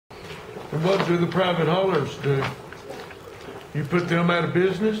And what do the private haulers do? You put them out of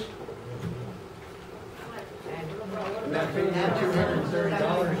business? That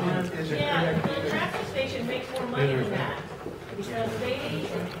 $230 is Yeah, the traffic station makes more money than that. Because they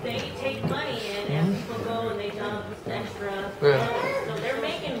take money in and people go and they dump extra. Yeah. So they're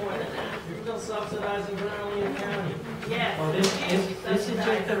making more than that. You're still subsidizing Vermillion County. Yes. Well, this is just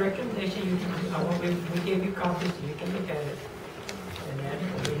a recommendation. We gave you copies, so you can look at it. And then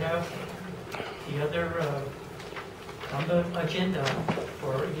we have the other on the agenda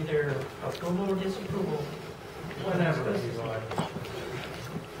for either approval or disapproval. Whatever.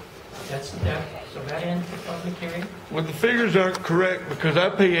 That's that. So that ends the public hearing. Well, the figures aren't correct because I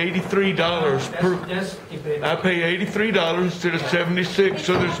pay $83 per. That's debatable. I pay $83 instead of $76,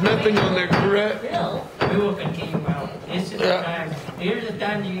 so there's nothing on there correct. Bill, We will continue out. This is the time. Here's the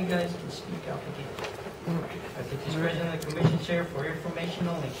time that you guys can speak out again. At the discretion of the commission chair, for information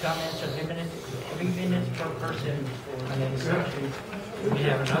only, comments are limited to 3 minutes per person on any subject. We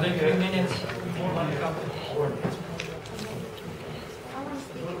have another 3 minutes on the ordinance.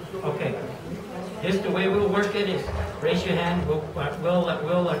 Okay. This, the way we'll work it is, raise your hand, we'll go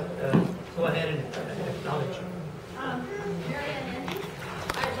ahead and acknowledge you. I'd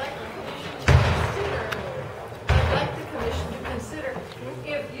like the commission to consider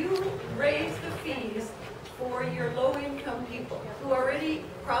if you raise the fees for your low-income people who already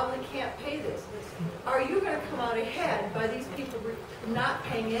probably can't pay this, are you going to come out ahead by these people not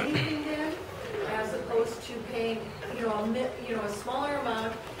paying anything then, as opposed to paying, a smaller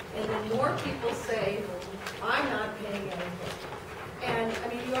amount, and then more people say, I'm not paying anything. And, I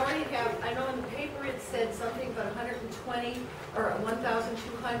mean, you already have, I know in the paper it said something about 120 or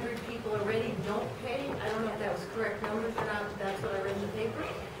 1,200 people already don't pay. I don't know if that was correct numbers or not, but that's what I read in the paper.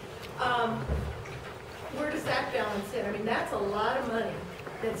 Where does that balance in? I mean, that's a lot of money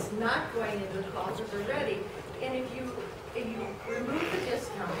that's not going into the coffers already. And if you remove the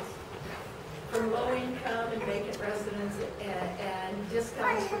discounts from low income and vacant residents and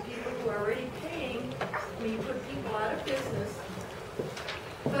discounts for people who are already paying, I mean, you put people out of business.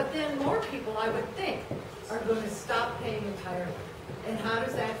 But then more people, I would think, are going to stop paying entirely. And how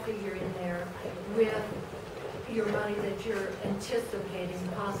does that figure in there with your money that you're anticipating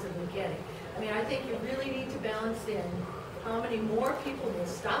possibly getting? I mean, I think you really need to balance in how many more people will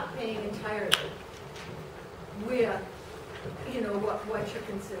stop paying entirely with, what you're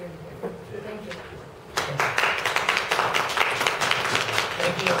considering here. Thank you.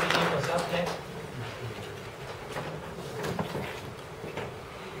 Thank you, everyone. What's up next?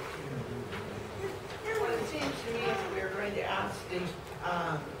 Well, it seems to me if we're going to ask these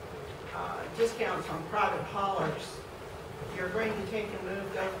discounts on private haulers, you're going to take and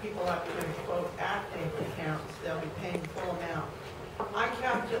move those people up to, quote, active accounts. They'll be paying full amount. I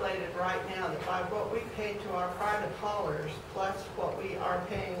calculated right now that by what we pay to our private haulers, plus what we are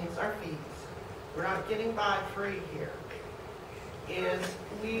paying as our fees, we're not getting by free here, is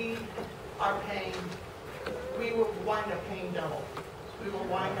we will wind up paying double. We will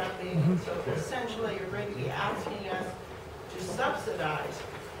wind up being, so essentially you're going to be asking us to subsidize,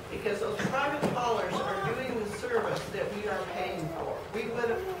 because those private haulers are doing the service that we are paying for. We would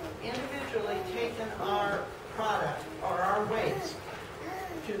have individually taken our product or our waste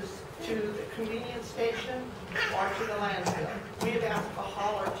to the convenience station or to the landfill. We have asked a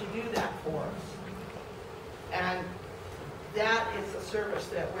hauler to do that for us. And that is a service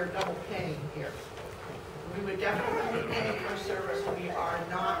that we're double paying here. We would definitely be paying for a service we are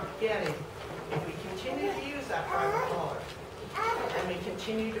not getting if we continue to use that private hauler. And we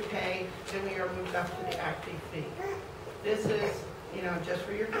continue to pay, then we are moved up to the active fee. This is, just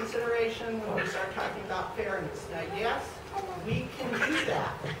for your consideration when we start talking about fairness. Now, yes, we can do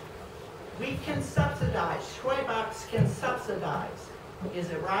that. We can subsidize. EVSWAP can subsidize. Is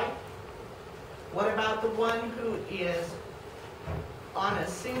it right? What about the one who is on a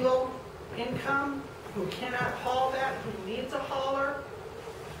single income, who cannot haul that, who needs a hauler?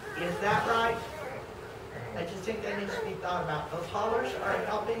 Is that right? I just think that needs to be thought about. Those haulers are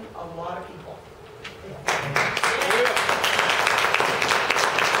helping a lot of people.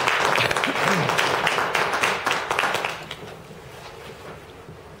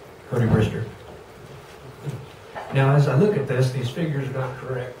 Cody Brister. Now, as I look at this, these figures are not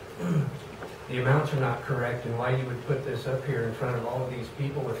correct. The amounts are not correct, and why you would put this up here in front of all of these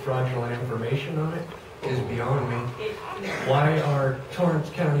people with fraudulent information on it is beyond me. Why our Torrance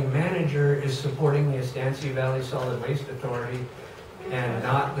County manager is supporting the Estancia Valley Solid Waste Authority and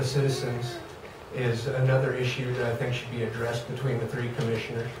not the citizens is another issue that I think should be addressed between the three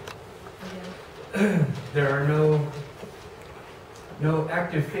commissioners. There are no no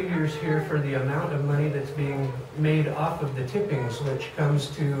active figures here for the amount of money that's being made off of the tippings, which comes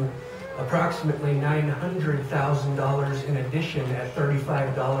to approximately $900,000 in addition at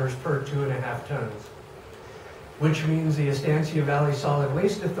 $35 per 2.5 tons. Which means the Estancia Valley Solid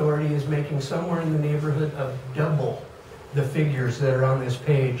Waste Authority is making somewhere in the neighborhood of double the figures that are on this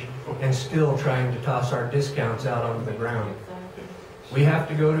page and still trying to toss our discounts out onto the ground. We have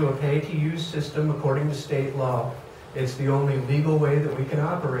to go to a pay-to-use system according to state law. It's the only legal way that we can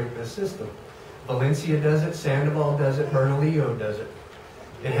operate this system. Valencia does it, Sandoval does it, Bernalillo does it.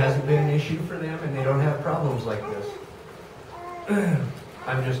 It hasn't been an issue for them, and they don't have problems like this.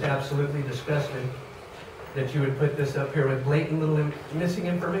 I'm just absolutely disgusted that you would put this up here with blatant little missing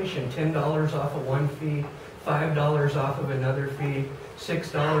information. $10 off of one fee, $5 off of another fee,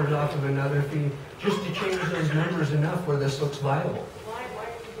 $6 off of another fee, just to change those numbers enough where this looks viable. Why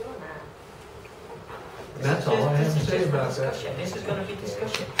are you doing that? That's all I have to say about that. This is gonna be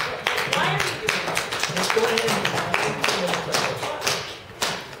discussion. Why are you doing that? Let's go ahead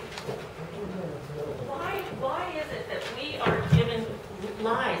Why is it that we are given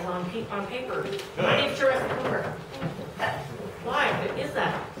lies on paper? My name's Teresa Cooper. Why is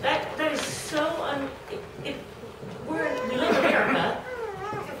that? That is so we live in America.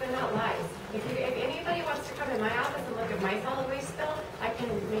 Because they're not lies. If anybody wants to come in my office and look at my solid waste bill, I can.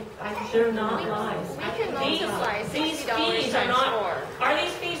 They're not lies. We can multiply These $60 fees are times not. 4. Are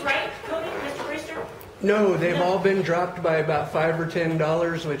these fees right, Cody, Mr. Brewster? No, they've all been dropped by about $5 or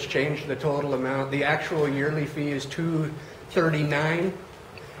 $10, which changed the total amount. The actual yearly fee is $239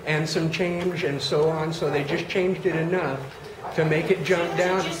 and some change and so on, so they just changed it enough to make it jump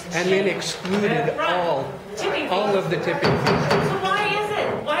down and then excluded all of the tipping fees. So why is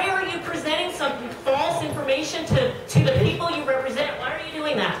it? Why are you presenting some false information to the people you represent? Why are you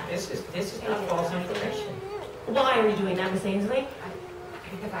doing that? This is not false information. Why are you doing that, Ms. Ainsley?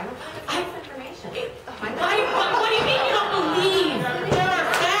 Because I don't have false information. What do you mean you don't believe? There are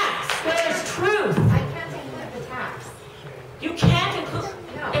facts. There is truth. I can't include the tax. You can't include.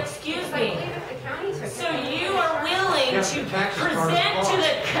 No. Excuse I me. believe if the county took it. So you are willing Yes, to the tax is part of present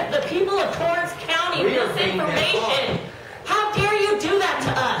the to the people of Torrance County We are this paying that information? How dare you do that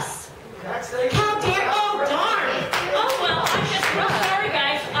to us? How dare? Oh darn! Oh well, I'm just real sorry,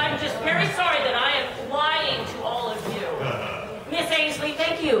 guys. I'm just very sorry that I am lying to all of you. Miss Ainsley,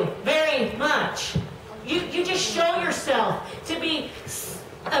 thank you very much. You just show yourself to be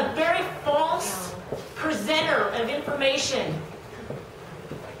a very false presenter of information.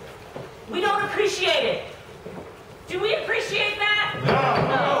 We don't appreciate it. Do we appreciate that?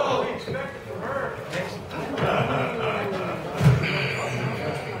 No. We expect it from her.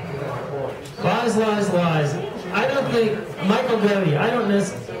 Lies, lies, lies. I don't think, Michael Doty, I don't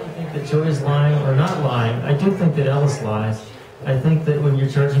necessarily think that Joy's lying or not lying. I do think that Ellis lies. I think that when you're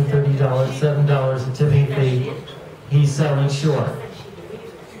charging $30, $7 a tipping fee, he's selling short.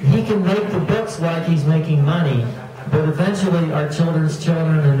 He can make the books like he's making money, but eventually our children's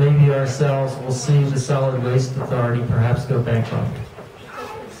children and maybe ourselves will see the Solid Waste Authority perhaps go bankrupt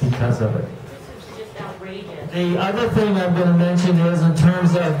because of it. This is just outrageous. The other thing I'm going to mention is in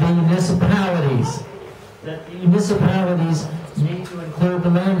terms of the municipalities, that the municipalities need to include the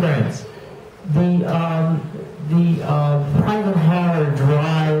land grants. The private hauler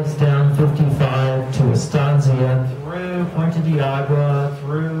drives down 55 to Estancia, through Puente de Agua,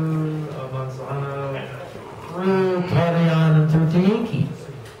 through Manzano, through Carrion, and through Teiki.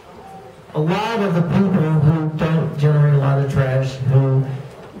 A lot of the people who don't generate a lot of trash, who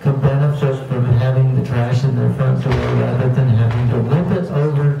could benefit from having the trash in their front door rather than having to whip it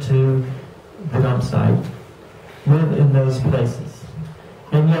over to the dump site, live in those places.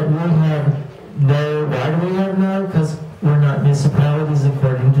 And yet we have no. Why do we have no? Because we're not municipalities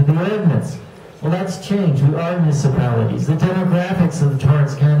according to the ordinance. Well, that's changed. We are municipalities. The demographics of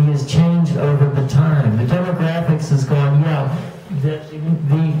Torrance County has changed over the time. The demographics has gone, the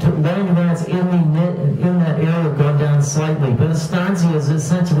land grants in that area have gone down slightly, but Estancia is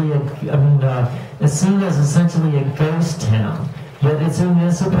essentially it's seen as essentially a ghost town, yet it's a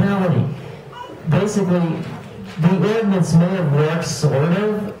municipality. Basically, the ordinance may have worked sort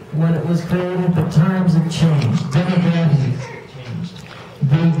of when it was created, but times have changed. Demographics have changed.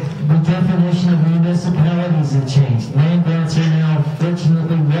 The definition of municipalities have changed. Land grants are now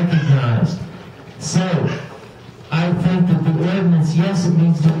fortunately recognized. So, I think that the ordinance, yes, it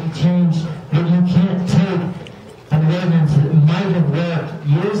needs to be changed, but you can't take an ordinance that might have worked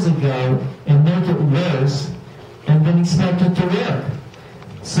years ago and make it worse and then expect it to work.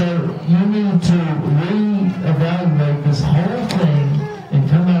 So you need to reevaluate this whole thing and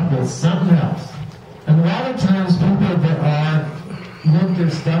come up with something else. And a lot of times people that are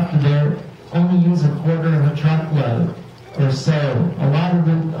up there only use a quarter of a truckload or so. A lot of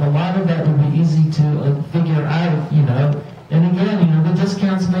that would be easy to figure out, you know. And again, you know, the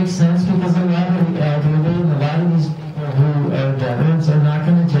discounts make sense because a lot of the elderly and a lot of these people who are veterans are not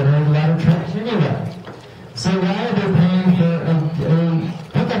going to generate a lot of trucks anyway. So why are they paying for a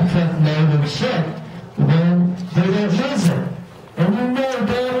pickup truck load of shit when they don't use it? And you know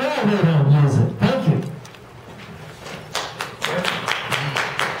damn well they don't use it. Thank you.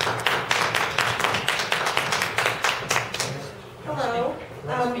 Hello.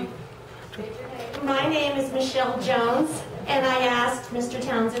 My name is Michelle Jones, and I asked Mr.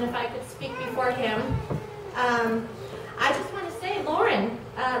 Townsend if I could speak before him. I just want to say, Lauren,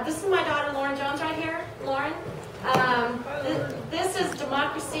 this is my daughter, Lauren Jones, right here. Lauren, this is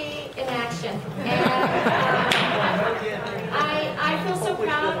democracy in action. And I feel so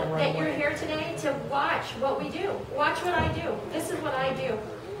proud that you're here today to watch what we do. Watch what I do. This is what I do.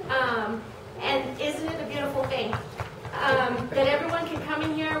 And isn't it a beautiful thing? That everyone can come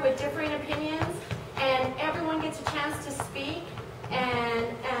in here with differing opinions, and everyone gets a chance to speak. And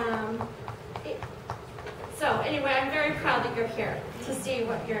so anyway, I'm very proud that you're here to see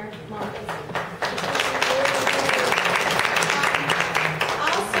what your mom is.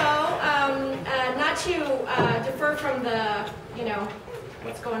 Also, not to defer from the, you know,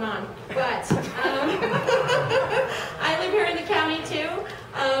 what's going on, but I live here in the county too.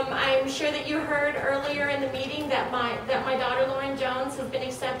 I'm sure that you heard earlier in the meeting that my daughter Lauren Jones has been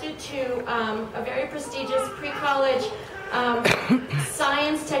accepted to a very prestigious pre-college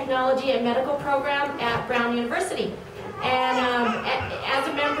science, technology, and medical program at Brown University. And as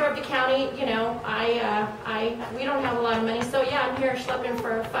a member of the county, you know, we don't have a lot of money, so yeah, I'm here schlepping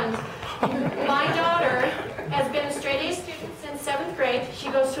for funds. My daughter has been a straight A student since 7th grade. She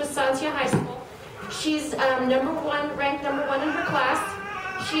goes to Estancia High School. She's ranked number one in her class.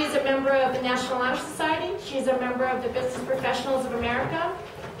 She is a member of the National Honor Society. She's a member of the Business Professionals of America.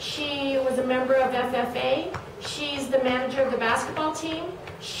 She was a member of FFA. She's the manager of the basketball team.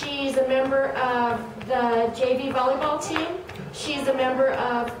 She's a member of the JV volleyball team. She's a member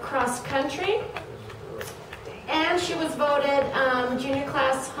of cross country. And she was voted junior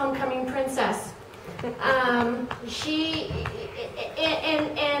class homecoming princess. She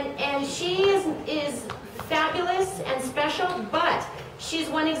is fabulous and special, but she's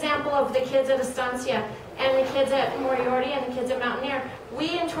one example of the kids at Estancia and the kids at Moriarty and the kids at Mountaineer.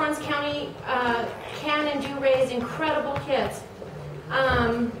 We in Torrance County can and do raise incredible kids.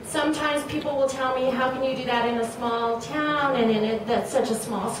 Sometimes people will tell me, how can you do that in a small town and that's such a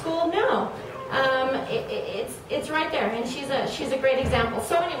small school? No, it's right there, and she's a great example.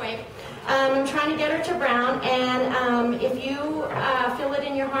 So anyway, I'm trying to get her to Brown, and if you feel it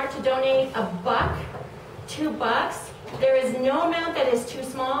in your heart to donate $1, $2, there is no amount that is too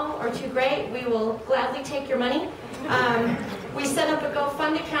small or too great. We will gladly take your money. We set up a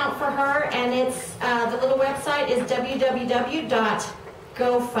GoFund account for her, and it's the little website is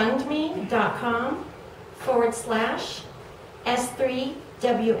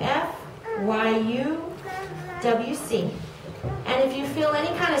And if you feel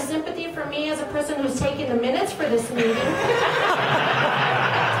any kind of sympathy for me as a person who's taking the minutes for this meeting,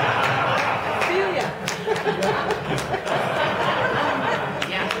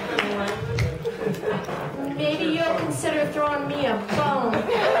 maybe you'll consider throwing me a bone.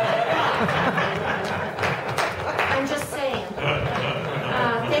 I'm just saying.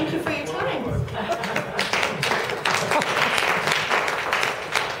 Thank you for your time.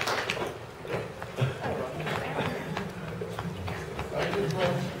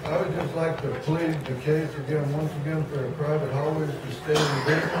 I would just like to plead the case once again, for the private hallways to stay in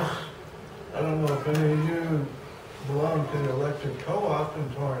business. I don't know if any of you belong to the electric co-op in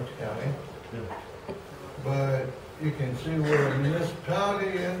Torrance County, but you can see where a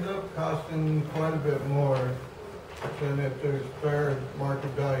municipality ends up costing quite a bit more than if there's fair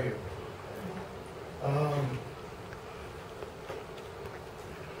market value.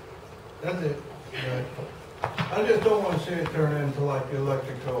 That's it. I just don't want to see it turn into like the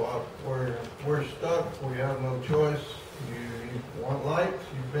electric co-op, where we're stuck, we have no choice. You want lights,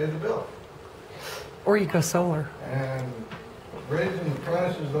 you pay the bill. Or you go solar. And raising the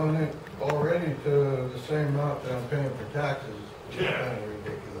prices on it already to the same amount that I'm paying for taxes is kind of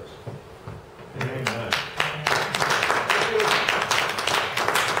ridiculous. Amen.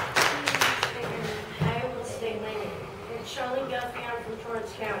 I will stay late. It's Charlene Guthrie, I'm from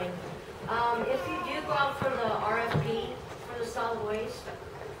Torrance County. If you do go out for the RFP for the solid waste,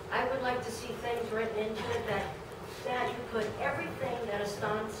 I would like to see things written into it that you put everything that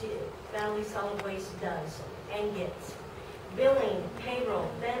Estancia Valley Solid Waste does and gets. Billing, payroll,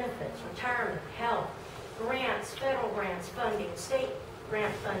 benefits. retirement, health, grants, federal grants, funding, state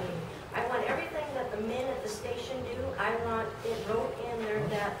grant funding. I want everything that the men at the station do. I want it wrote in there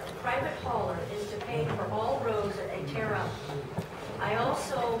that a private hauler is to pay for all roads that they tear up. I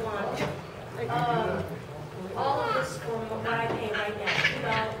also want all of this for what I pay right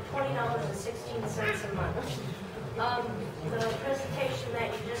now, $20.16 a month. The presentation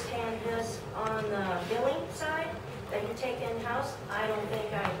that you just handed us on the billing side that you take in-house, I don't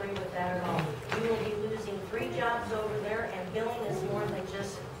think I agree with that at all. We will be losing 3 jobs over there, and billing is more than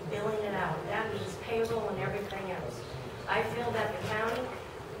just billing it out. That means payroll and everything else. I feel that the county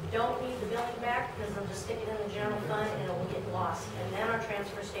don't need the billing back because they'll just stick it in the general fund and it will get lost. And then our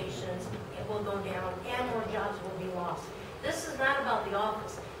transfer stations, it will go down and more jobs will be lost. This is not about the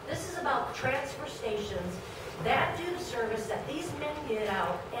office. This is about the transfer stations that do the service that these men get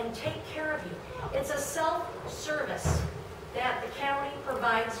out and take care of you. It's a self-service that the county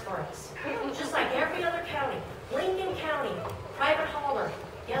provides for us. Just like every other county. Lincoln County, private hauler,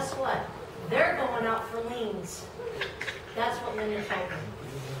 guess what? They're going out for liens. That's what Linda told me.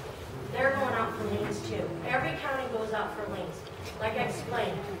 They're going out for liens too. Every county goes out for liens. Like I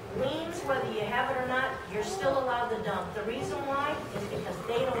explained, liens, whether you have it or not, you're still allowed to dump. The reason why is because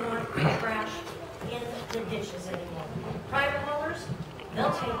they don't want trash in the ditches anymore. Private haulers,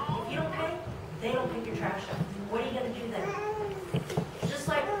 they'll take, if you don't pay, they don't pick your trash up. What are you going to do then? Just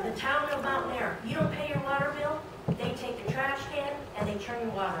like the town of Mountain Air, you don't pay your water bill, they take your trash can and they turn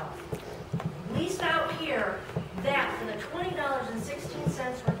your water off. At least out here, that for the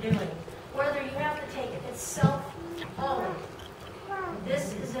 $20.16 we're doing, whether you have to take it, it's self-hauling.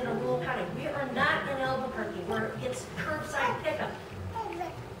 This is in a rural county. We are not in Albuquerque where it's curbside pickup.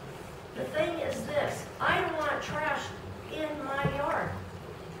 The thing is this, I don't want trash in my yard.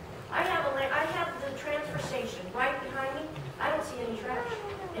 I have the transfer station right behind me. I don't see any trash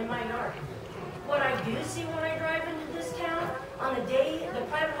in my yard. What I do see when I drive into this town, on the day the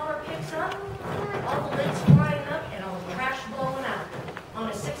private hauler picks up, all the lids flying up and all the trash blowing out on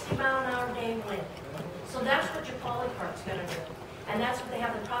a 60-mile-an-hour day wind. So that's what your poly cart's gonna do. And that's what they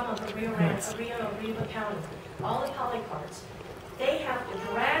have the problem with Riva County. All the poly carts. They have to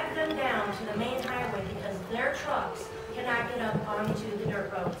drag them down to the main highway because their trucks cannot get up onto the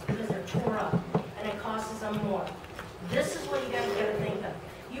dirt roads because they're tore up and it costs them more. This is what you guys gotta think of.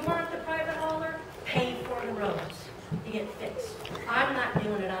 You want the private hauler, pay for the roads to get fixed. I'm not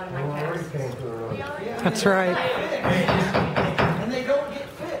doing it out of my taxes. That's right. And they don't get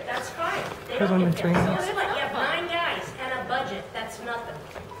fit. That's fine. They Because don't I'm get in fixed. So training. it's like you have 9 guys and a budget. That's nothing.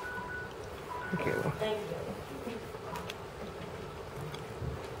 Thank you. Thank you.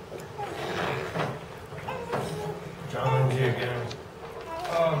 John Lindsay again.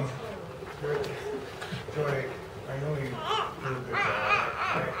 Joy, I know you did a good job.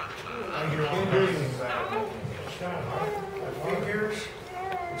 I hear all the things the figures,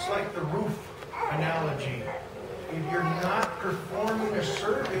 it's like the roof analogy. If you're not performing a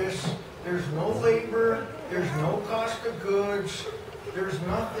service, there's no labor, there's no cost of goods, there's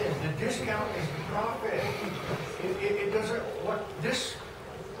nothing. The discount is the profit. It doesn't, what, this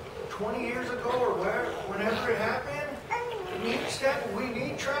 20 years ago or whenever it happened, we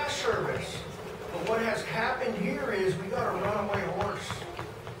need trash service. But what has happened here is we got a runaway horse.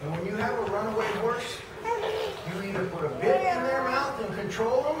 And when you have a runaway horse, you either put a bit in their mouth and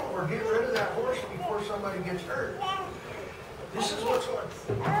control them or get rid of that horse before somebody gets hurt. This is what's on.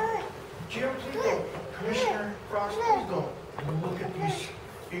 Jim, please don't. Commissioner Frost, please don't. You look at these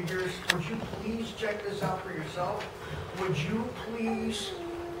figures. Would you please check this out for yourself? Would you please?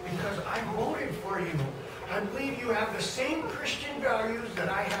 Because I voted for you. I believe you have the same Christian values that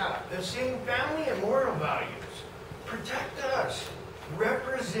I have, the same family and moral values. Protect us.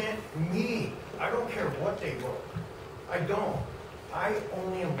 Represent me. I don't care what they vote. I don't. I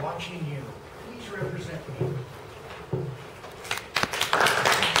only am watching you. Please represent me.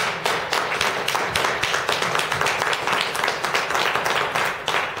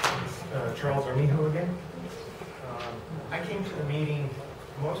 Charles Armijo again. I came to the meeting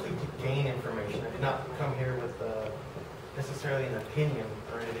mostly to gain information. I did not come here with necessarily an opinion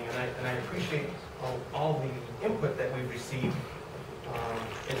or anything, and I appreciate all the input that we've received.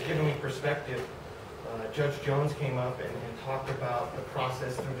 It's given me perspective. Judge Jones came up and talked about the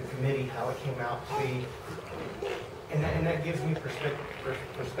process through the committee, how it came out to be, and that gives me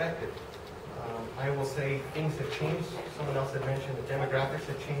perspective. I will say things have changed. Someone else had mentioned the demographics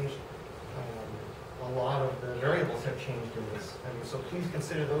have changed. A lot of the variables have changed in this. So please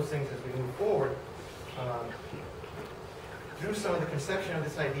consider those things as we move forward. through some of the conception of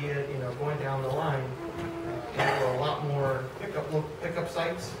this idea, going down the line, there were a lot more pickup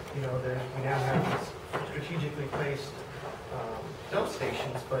sites. We now have these strategically placed dump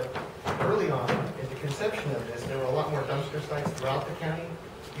stations, but early on, in the conception of this, there were a lot more dumpster sites throughout the county.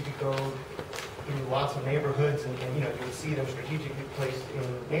 You could go through lots of neighborhoods, and you would see them strategically placed in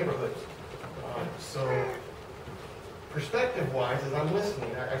neighborhoods. So, perspective-wise, as I'm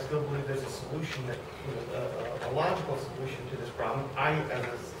listening, I still believe there's a solution, a logical solution to this problem. I, as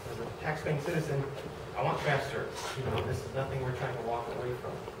a taxpaying citizen, I want fast service. This is nothing we're trying to walk away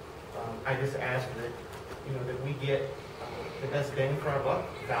from. I just ask that, that we get the best bang for our buck,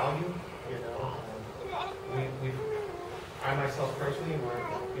 value. I myself personally,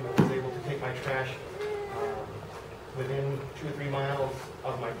 was able to take my trash within 2 or 3 miles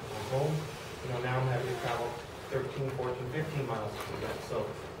of my home. Now I'm having to travel 13, 14, 15 miles to do that. So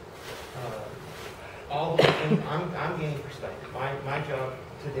all the things, I'm gaining perspective. My job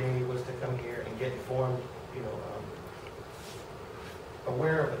today was to come here and get informed,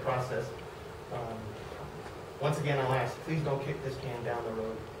 aware of the process. Once again, I'll ask, please don't kick this can down the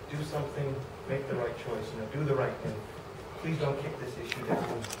road. Do something, make the right choice, do the right thing. Please don't kick this issue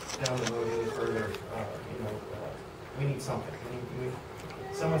down the road any further. We need something.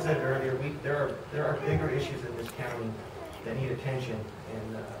 Someone said it earlier, there are bigger issues in this county that need attention,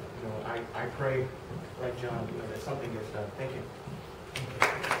 and I pray, like John, that something gets done. Thank you.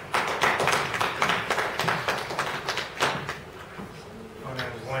 My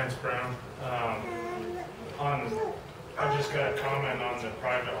name is Lance Brown. I just got a comment on the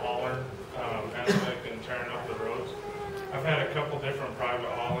private hauler aspect and tearing up the roads. I've had a couple different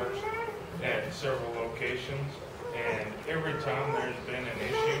private haulers at several locations, and every time there's been an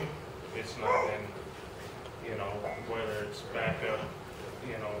issue, it's not been, whether it's backup,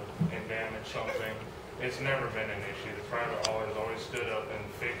 and damage something, it's never been an issue. The private haulers always stood up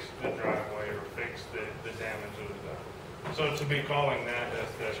and fixed the driveway or fixed the damage that was done. So to be calling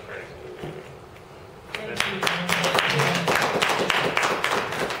that's crazy.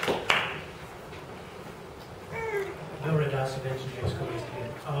 Bill Radosevich, James Cooley's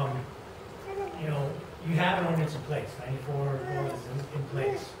again. You have an ordinance in place, 94 ordinance in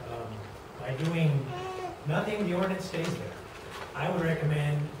place. By doing nothing, the ordinance stays there. I would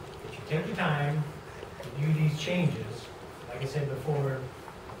recommend that you take your time to do these changes. Like I said before,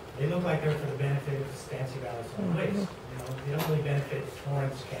 they look like they're for the benefit of Stancy Valley Solid Waste. They don't really benefit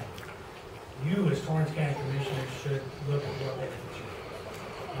Torrance County. You, as Torrance County Commissioner, should look at what benefits you.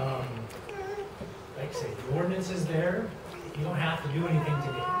 Like I say, the ordinance is there. You don't have to do anything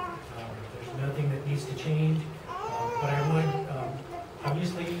today. There's nothing that needs to change. But I would,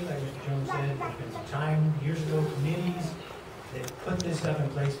 obviously, like Mr. Jones said, there's been some time, years ago, committees that put this stuff in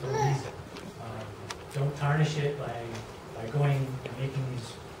place for a reason. Don't tarnish it by going and making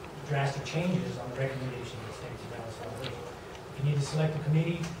these drastic changes on the recommendation of the Stancy Valley Solid Waste. If you need to select a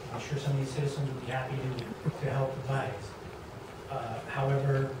committee, I'm sure some of these citizens would be happy to help advise.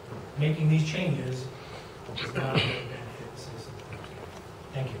 However, making these changes is not going to benefit the citizens.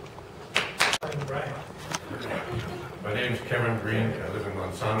 Thank you. Brian. My name is Kevin Green. I live in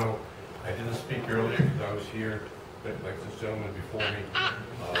Monsanto. I didn't speak earlier because I was here, like this gentleman before me,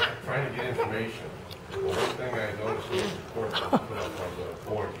 trying to get information. The one thing I noticed in the report that was put up on the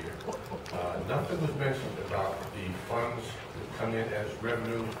board here, nothing was mentioned about the funds that come in as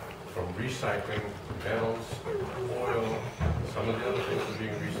revenue from recycling metals, oil, some of the other things are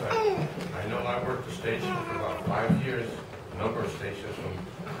being recycled. I know I worked the station for about 5 years, a number of stations from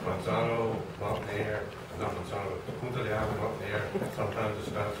Monsanto, Mountainair, not Monsanto, Punta de Agua, Mountainair, sometimes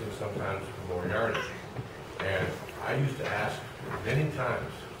Wisconsin, sometimes Moriarty. And I used to ask many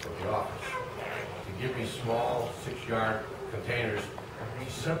times of the office to give me small 6-yard containers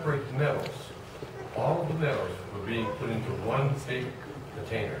to separate the metals. All of the metals were being put into one big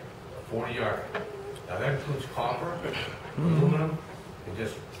container, a 40-yard. Now that includes copper, aluminum, and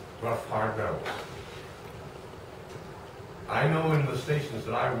just rough, hard metals. I know in the stations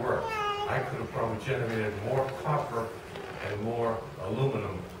that I worked, I could have probably generated more copper and more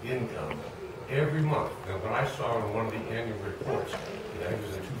aluminum income every month than what I saw in one of the annual reports. It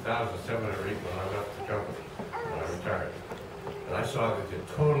was in 2007 or 8 when I left the company, when I retired. And I saw that the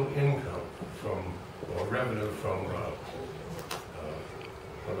total income from, or revenue from, what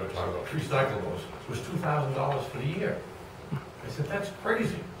am I talking about, recyclables was $2,000 for the year. I said, that's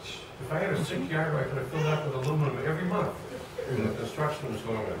crazy. If I had a 6-yard, I could have filled up with aluminum every month. And the construction was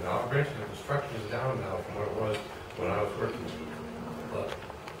going on. Now, eventually, the construction is down now from what it was when I was working. But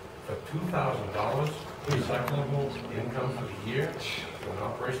for $2,000 recyclable income for the year, for an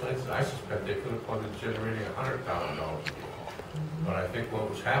operational incident, I suspect they could have probably generating $100,000 a year. But I think what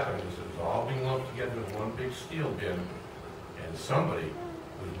was happening is it was all being lumped together in one big steel bin, and somebody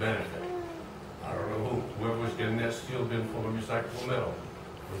was benefiting. I don't know whoever was getting that steel bin full of recyclable metal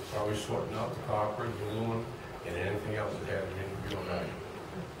was probably sorting out the copper, the aluminum, and anything else that had any real value.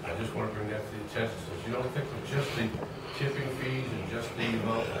 I just want to bring that to the attention, so you don't think of just the tipping fees and just the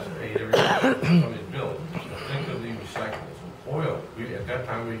amount that's paid every time somebody's billed. Think of the recyclables. Oil, at that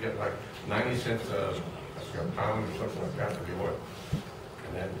time we get like 90 cents a pound or something like that for the oil.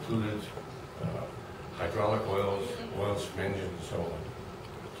 And that included hydraulic oils, oils from engines, and so on.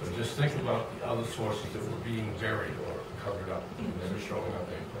 So just think about the other sources that were being buried or covered up, never showing up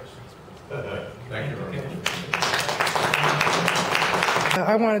anyplace. Thank you very much.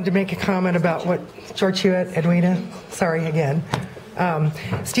 I wanted to make a comment about what George Hewitt, Edwina, sorry again.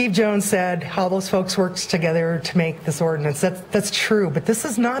 Steve Jones said how those folks worked together to make this ordinance. That's true, but this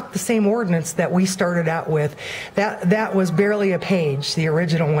is not the same ordinance that we started out with. That was barely a page, the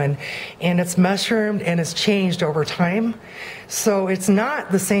original one, and it's mushroomed and it's changed over time. So it's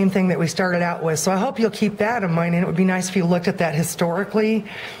not the same thing that we started out with. So I hope you'll keep that in mind, and it would be nice if you looked at that historically.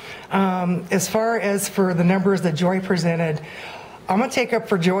 As far as for the numbers that Joy presented, I'm going to take up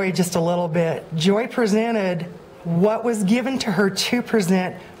for Joy just a little bit. Joy presented what was given to her to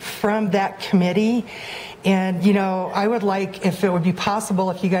present from that committee. And, you know, I would like, if it would be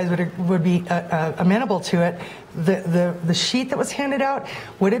possible, if you guys would be amenable to it, the sheet that was handed out,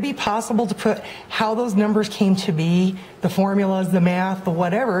 would it be possible to put how those numbers came to be, the formulas, the math, the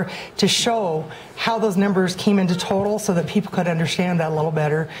whatever, to show how those numbers came into total so that people could understand that a little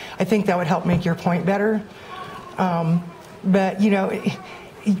better? I think that would help make your point better. But, you know,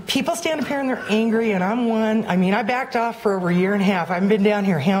 people stand up here and they're angry, and I'm one. I mean, I backed off for over a year and a half. I've been down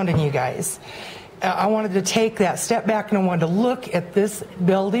here hounding you guys. I wanted to take that step back, and I wanted to look at this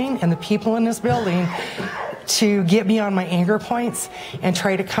building and the people in this building to get beyond my anger points and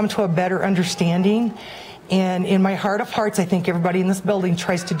try to come to a better understanding. And in my heart of hearts, I think everybody in this building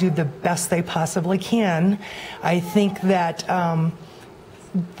tries to do the best they possibly can. I think that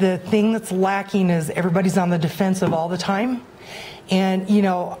the thing that's lacking is everybody's on the defensive all the time. And, you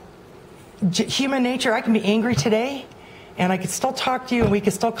know, human nature, I can be angry today, and I could still talk to you, and we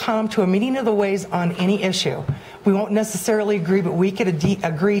could still come to a meeting of the ways on any issue. We won't necessarily agree, but we could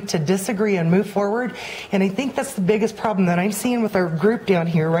agree to disagree and move forward. And I think that's the biggest problem that I'm seeing with our group down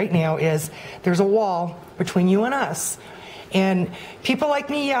here right now is there's a wall between you and us. And people like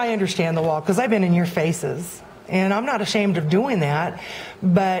me, yeah, I understand the wall because I've been in your faces. And I'm not ashamed of doing that,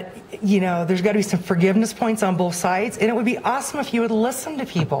 but, you know, there's got to be some forgiveness points on both sides, and it would be awesome if you would listen to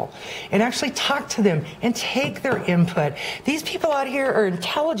people and actually talk to them and take their input. These people out here are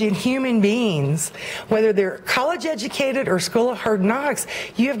intelligent human beings, whether they're college educated or School of Hard Knocks.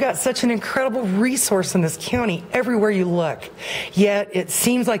 You have got such an incredible resource in this county everywhere you look, yet it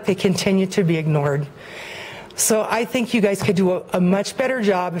seems like they continue to be ignored. So I think you guys could do a much better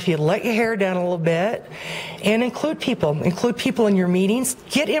job if you let your hair down a little bit and include people in your meetings,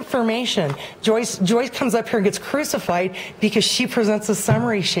 get information. Joyce comes up here and gets crucified because she presents a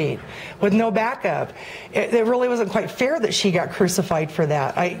summary sheet with no backup. It really wasn't quite fair that she got crucified for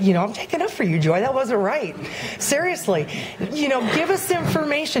that. I'm taking up for you, Joy. That wasn't right. Seriously, give us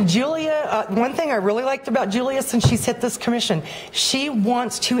information. Julia, one thing I really liked about Julia since she's hit this commission, she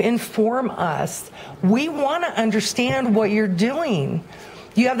wants to inform us. We want to understand what you're doing.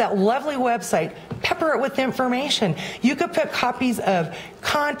 You have that lovely website. Pepper it with information. You could put copies of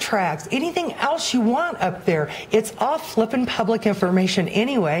contracts, anything else you want up there. It's all flipping public information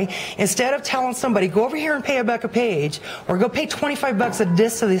anyway. Instead of telling somebody, go over here and pay $1 a page, or go pay $25 a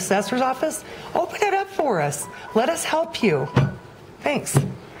disc to the assessor's office, open it up for us. Let us help you. Thanks.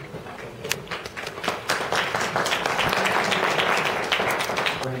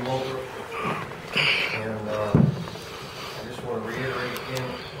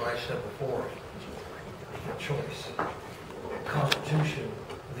 The Constitution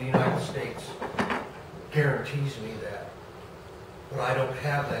of the United States guarantees me that, but I don't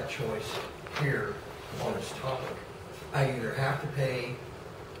have that choice here on this topic. I either have to pay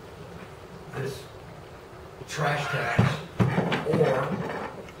this trash tax or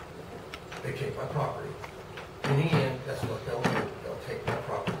they take my property. In the end, that's what they'll do. They'll take my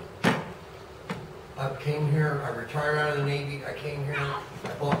property. I came here, I retired out of the Navy, I came here,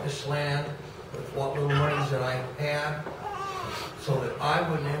 I bought this land with what little monies that I had so that I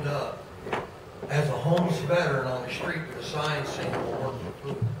wouldn't end up as a homeless veteran on the street with a sign saying we're working for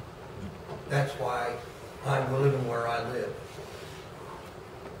food. That's why I'm living where I live.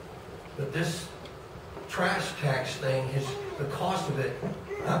 But this trash tax thing is the cost of it.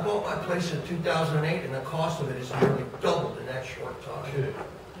 I bought my place in 2008 and the cost of it is nearly doubled in that short time.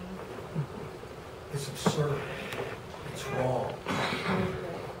 It's absurd. It's wrong.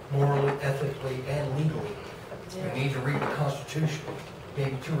 Morally, ethically, and legally. We need to read the Constitution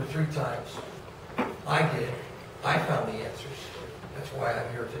maybe 2 or 3 times. I did. I found the answers. That's why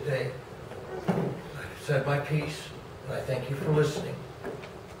I'm here today. I've said my piece, and I thank you for listening.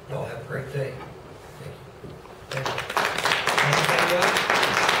 Y'all have a great day. Thank you. Anybody else?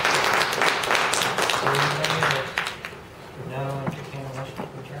 Anybody else? No, entertain a motion to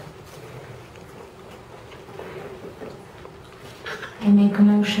adjourn. I make a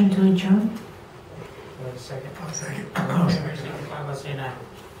motion to adjourn. Wait a second. Second. Signify by saying aye.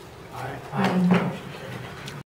 Aye.